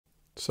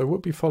So we'll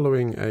be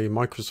following a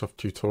Microsoft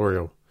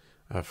tutorial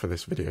for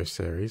this video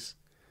series,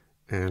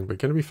 and we're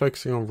going to be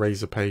focusing on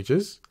Razor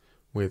Pages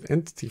with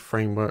Entity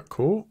Framework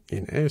Core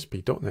in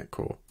ASP.NET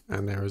Core,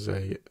 and there is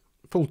a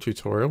full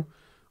tutorial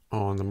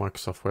on the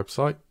Microsoft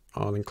website.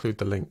 I'll include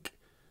the link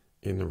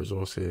in the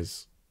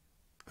resources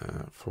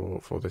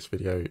for this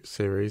video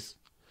series.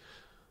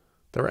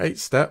 There are 8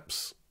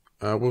 steps.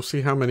 We'll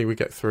see how many we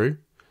get through.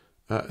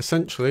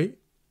 Essentially,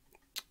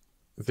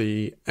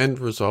 the end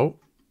result,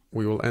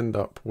 we will end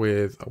up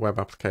with a web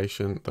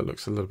application that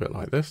looks a little bit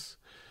like this.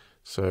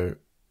 So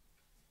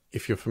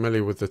if you're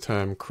familiar with the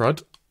term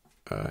CRUD,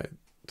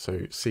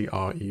 so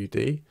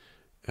C-R-U-D,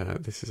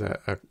 this is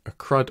a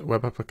CRUD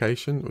web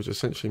application, which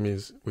essentially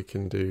means we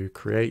can do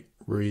create,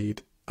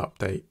 read,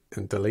 update,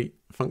 and delete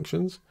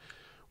functions,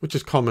 which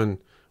is common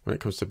when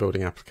it comes to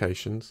building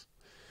applications.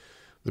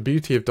 The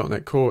beauty of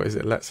 .NET Core is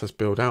it lets us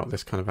build out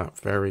this kind of app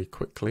very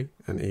quickly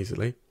and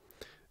easily.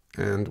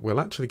 And we'll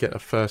actually get a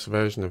first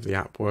version of the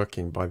app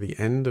working by the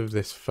end of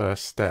this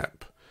first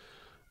step,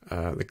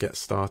 the get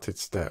started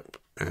step.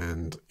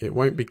 And it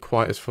won't be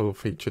quite as full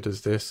featured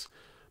as this,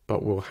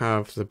 but we'll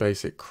have the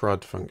basic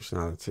CRUD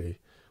functionality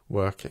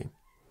working.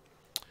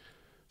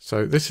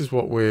 So this is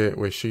what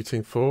we're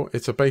shooting for.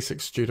 It's a basic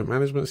student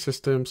management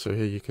system. So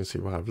here you can see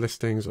we'll have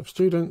listings of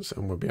students,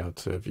 and we'll be able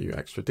to view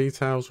extra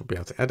details. We'll be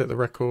able to edit the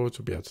records.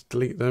 We'll be able to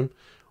delete them.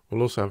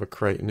 We'll also have a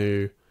create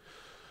new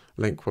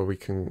link where we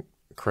can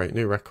create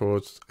new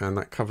records, and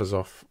that covers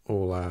off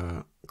all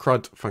our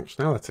CRUD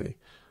functionality.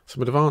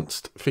 Some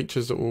advanced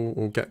features that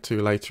we'll get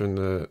to later in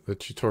the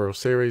tutorial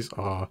series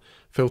are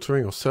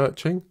filtering or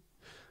searching,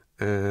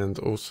 and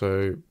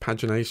also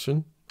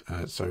pagination,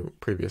 so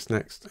previous,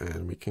 next,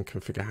 and we can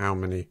configure how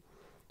many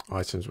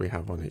items we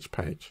have on each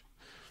page.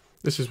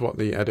 This is what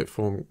the edit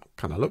form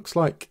kind of looks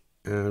like,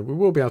 and we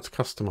will be able to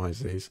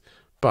customize these,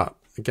 but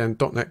again,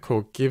 .NET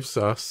Core gives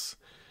us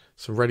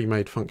some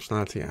ready-made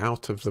functionality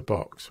out of the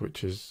box,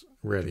 which is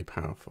really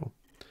powerful.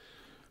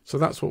 So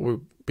that's what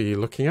we'll be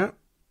looking at.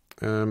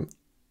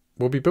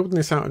 We'll be building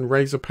this out in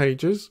Razor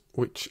Pages,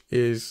 which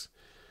is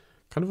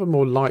kind of a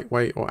more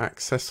lightweight or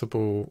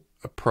accessible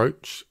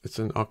approach. It's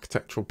an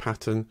architectural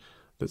pattern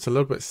that's a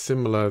little bit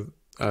simpler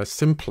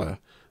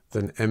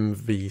than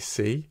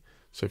MVC.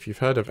 So if you've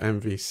heard of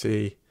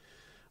MVC,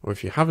 or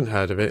if you haven't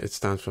heard of it, it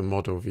stands for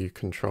Model View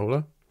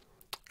Controller.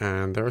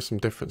 And there are some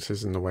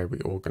differences in the way we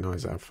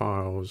organize our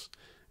files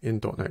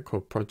in .NET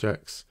Core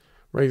projects.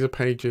 Razor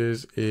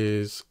Pages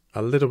is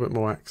a little bit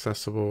more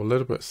accessible, a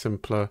little bit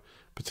simpler,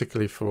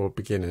 particularly for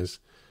beginners.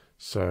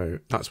 So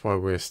that's why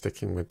we're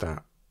sticking with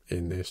that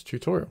in this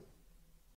tutorial.